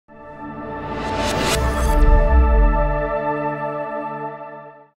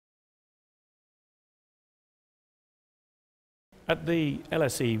At the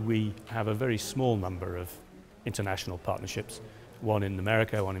LSE, we have a very small number of international partnerships, one in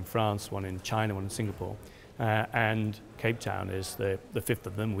America, one in France, one in China, one in Singapore, and Cape Town is the fifth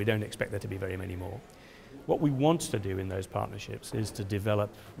of them. We don't expect there to be very many more. What we want to do in those partnerships is to develop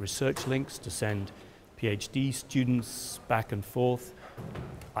research links, to send PhD students back and forth.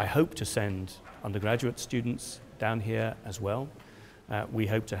 I hope to send undergraduate students down here as well. We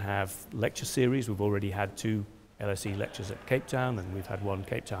hope to have lecture series. We've already had 2 LSE lectures at Cape Town, and we've had one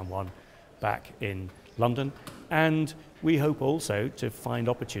Cape Town one back in London. And we hope also to find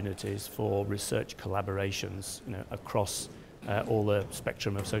opportunities for research collaborations, across all the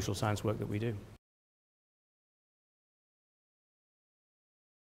spectrum of social science work that we do.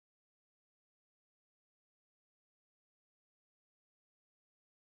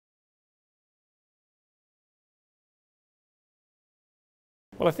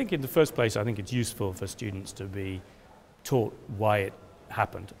 Well, I think in the first place, I think it's useful for students to be taught why it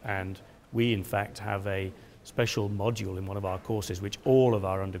happened. And we, in fact, have a special module in one of our courses, which all of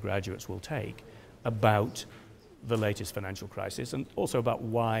our undergraduates will take, about the latest financial crisis and also about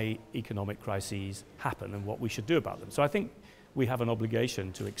why economic crises happen and what we should do about them. So I think we have an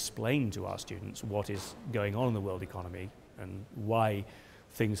obligation to explain to our students what is going on in the world economy and why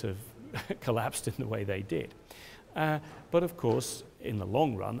things have collapsed in the way they did. But of course, in the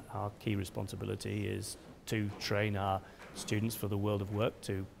long run, our key responsibility is to train our students for the world of work,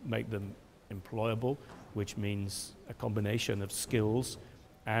 to make them employable, which means a combination of skills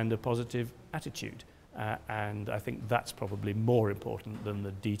and a positive attitude. And I think that's probably more important than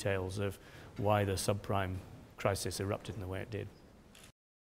the details of why the subprime crisis erupted in the way it did.